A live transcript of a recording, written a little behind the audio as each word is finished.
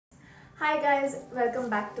Hi guys,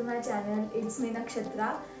 welcome back to my channel. It's me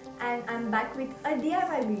Nakshtra and I'm back with a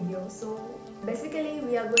DIY video. So basically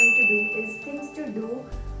we are going to do is things to do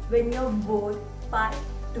when you're bored part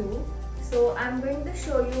 2. So I'm going to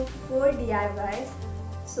show you 4 DIYs.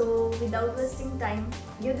 So without wasting time,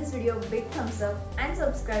 give this video a big thumbs up and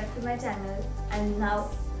subscribe to my channel. And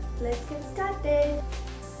now let's get started.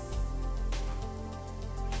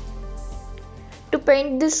 To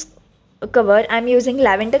paint this cover, I'm using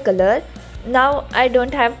lavender color. Now I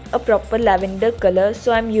don't have a proper lavender color,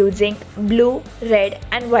 so I'm using blue, red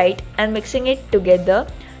and white and mixing it together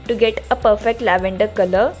to get a perfect lavender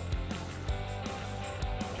color.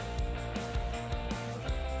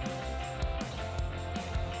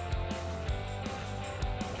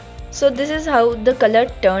 So this is how the color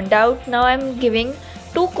turned out. Now I'm giving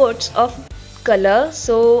 2 coats of color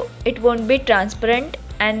so it won't be transparent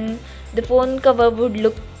and the phone cover would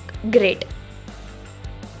look great.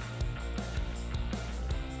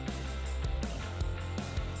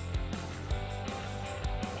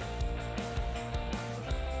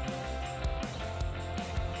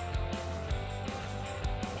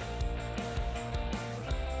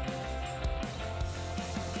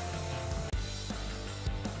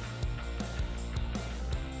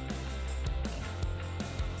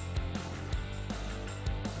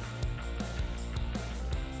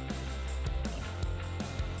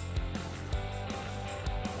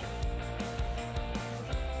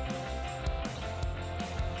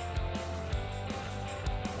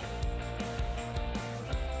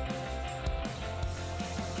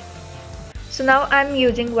 So now I'm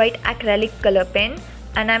using white acrylic color pen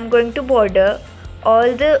and I'm going to border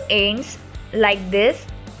all the ends like this.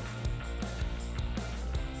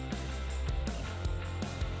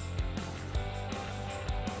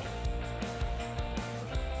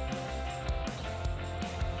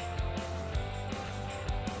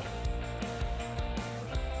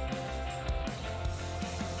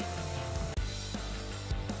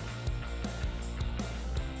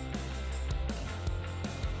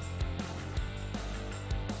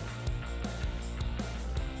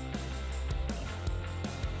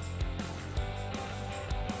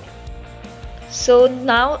 So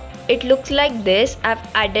now it looks like this. I've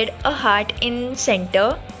added a heart in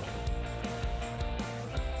center.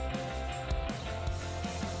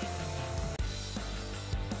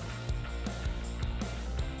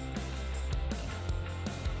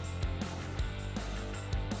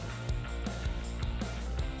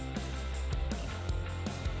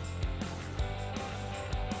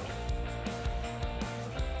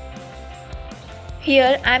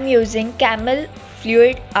 Here I'm using Camel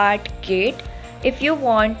Fluid Art Kit. If you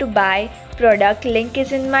want to buy product, link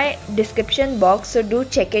is in my description box, so do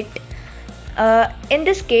check it. In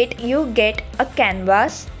this kit you get a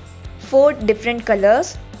canvas, 4 different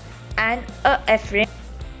colors and a F-frame.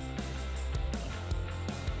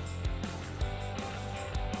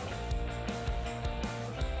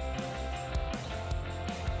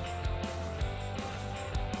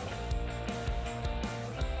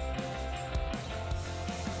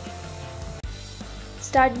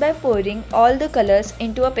 Start by pouring all the colors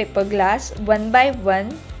into a paper glass one by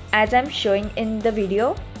one as I'm showing in the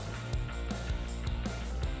video.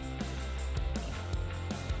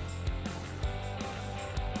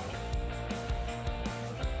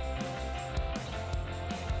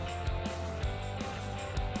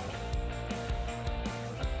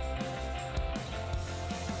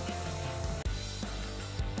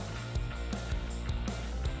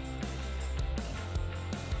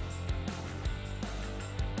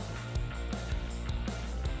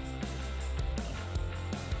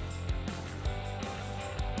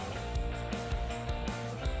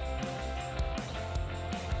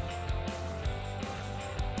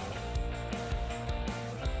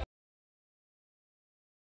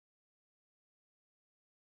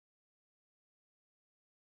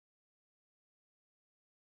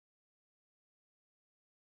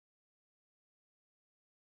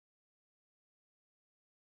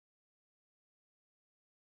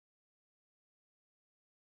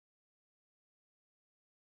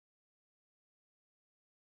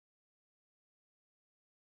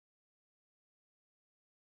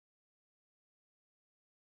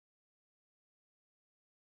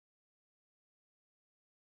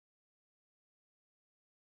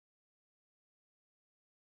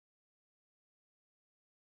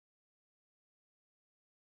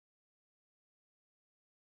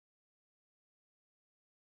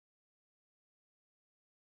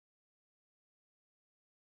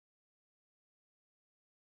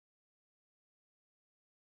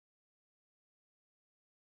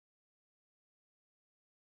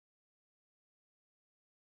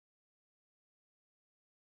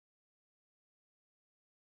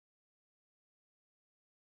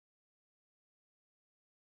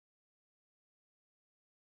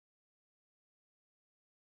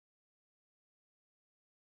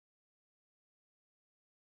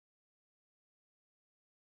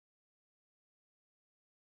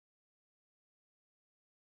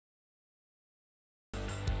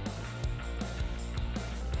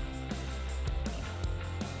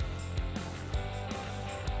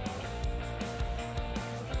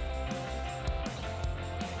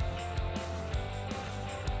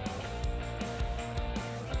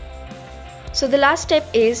 So the last step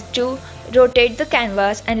is to rotate the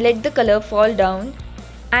canvas and let the color fall down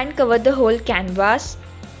and cover the whole canvas.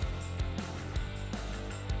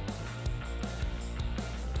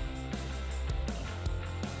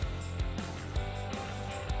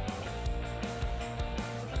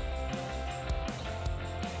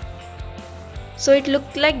 So it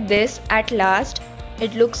looked like this at last.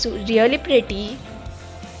 It looks really pretty.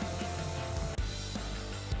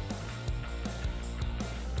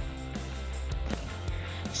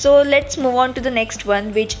 So let's move on to the next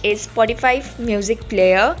one, which is Spotify music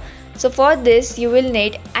player. So for this you will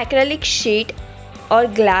need acrylic sheet or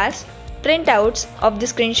glass, printouts of the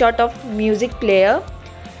screenshot of music player,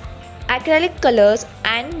 acrylic colors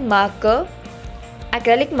and marker,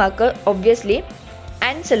 acrylic marker obviously,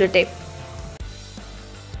 and sellotape.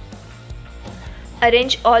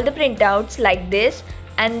 Arrange all the printouts like this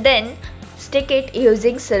and then stick it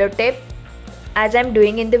using sellotape as I am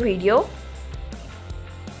doing in the video.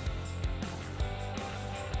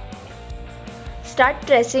 Start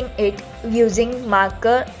pressing it using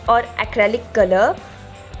marker or acrylic color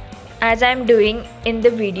as I am doing in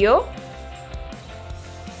the video.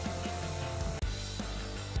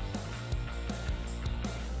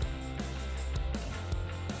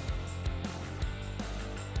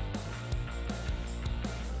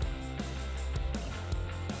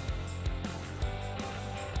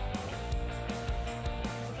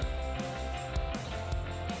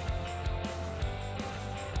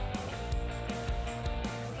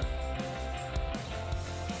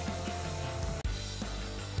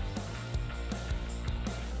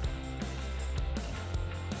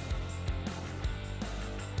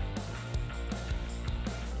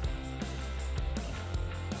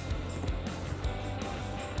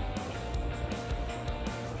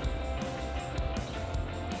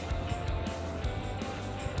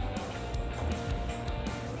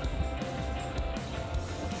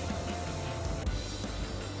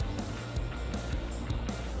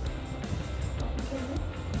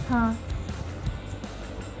 हाँ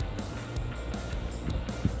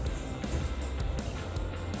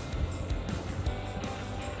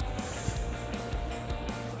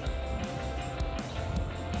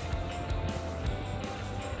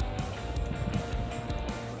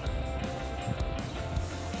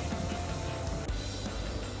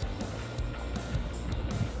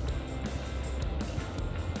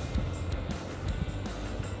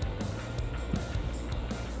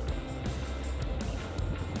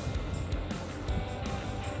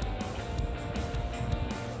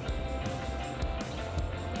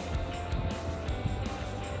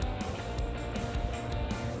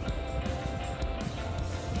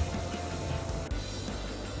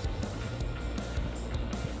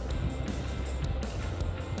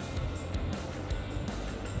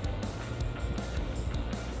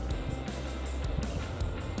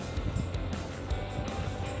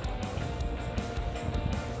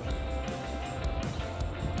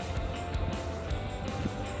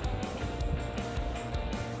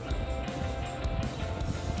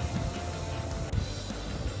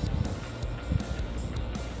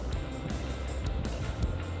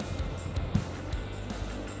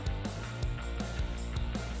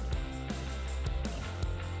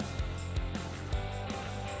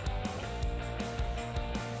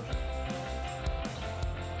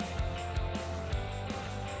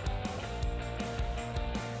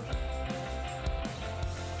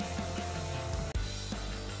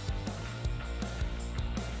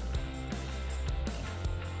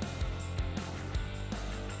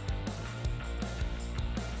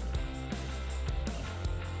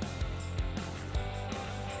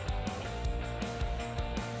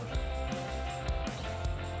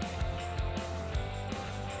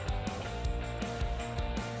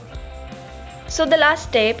So the last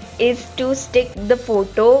step is to stick the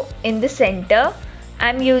photo in the center.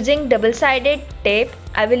 I'm using double-sided tape.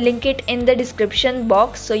 I will link it in the description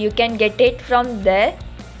box so you can get it from there.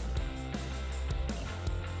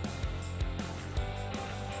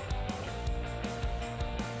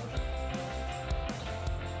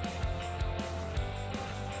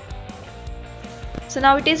 So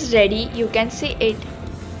now it is ready, you can see it.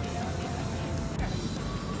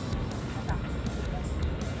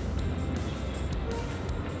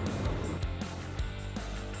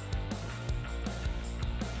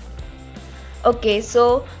 Okay,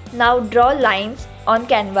 so now draw lines on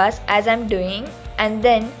canvas as I'm doing, and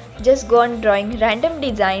then just go on drawing random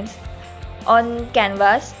designs on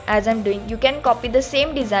canvas as I'm doing. You can copy the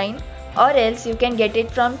same design or else you can get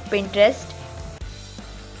it from Pinterest.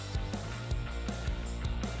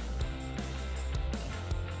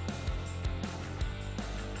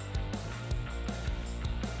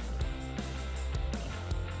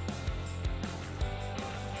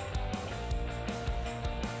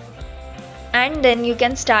 and then you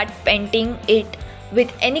can start painting it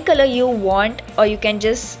with any color you want, or you can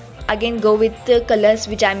just again go with the colors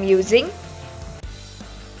which I'm using.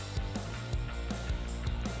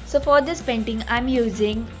 So for this painting I'm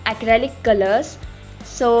using acrylic colors,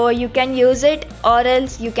 so you can use it or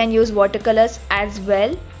else you can use watercolors as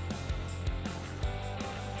well.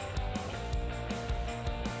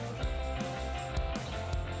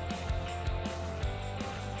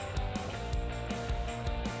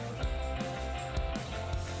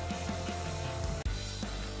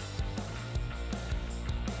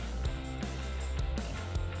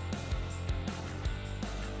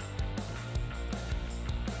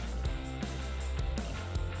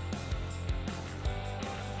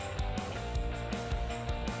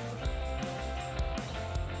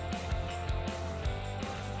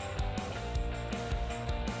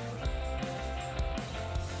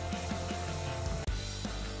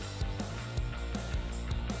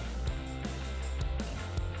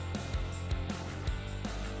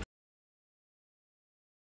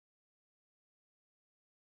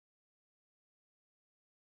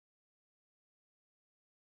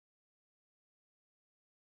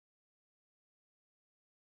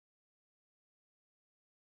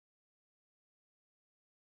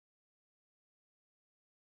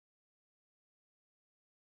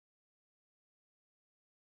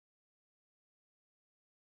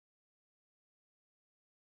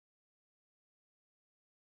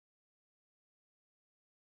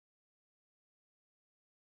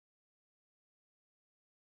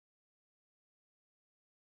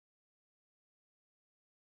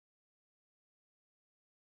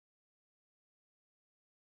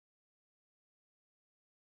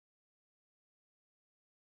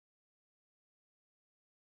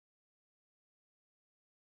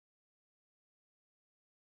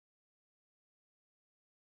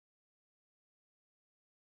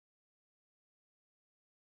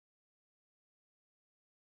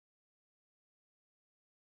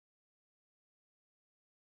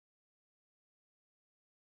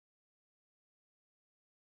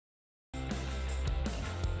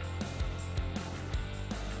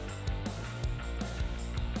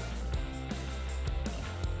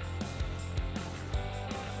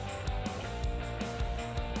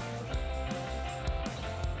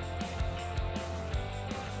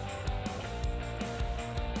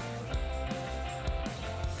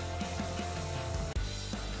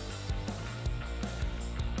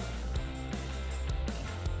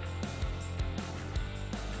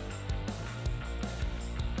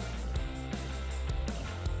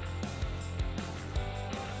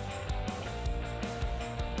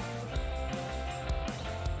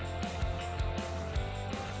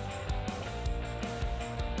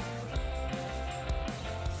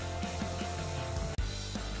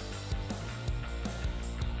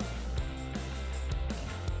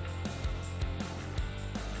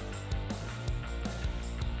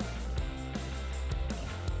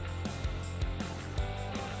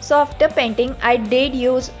 So after painting I did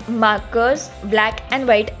use markers, black and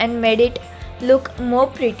white, and made it look more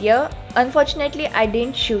prettier. Unfortunately I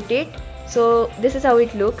didn't shoot it, so this is how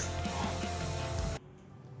it looks.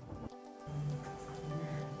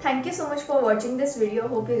 Thank you so much for watching this video.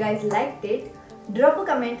 Hope you guys liked it. Drop a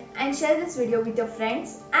comment and share this video with your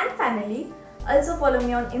friends and family. Also follow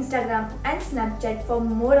me on Instagram and Snapchat for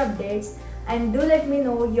more updates, and do let me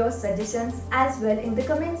know your suggestions as well in the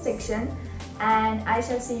comment section, and I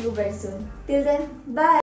shall see you very soon. Till then, bye.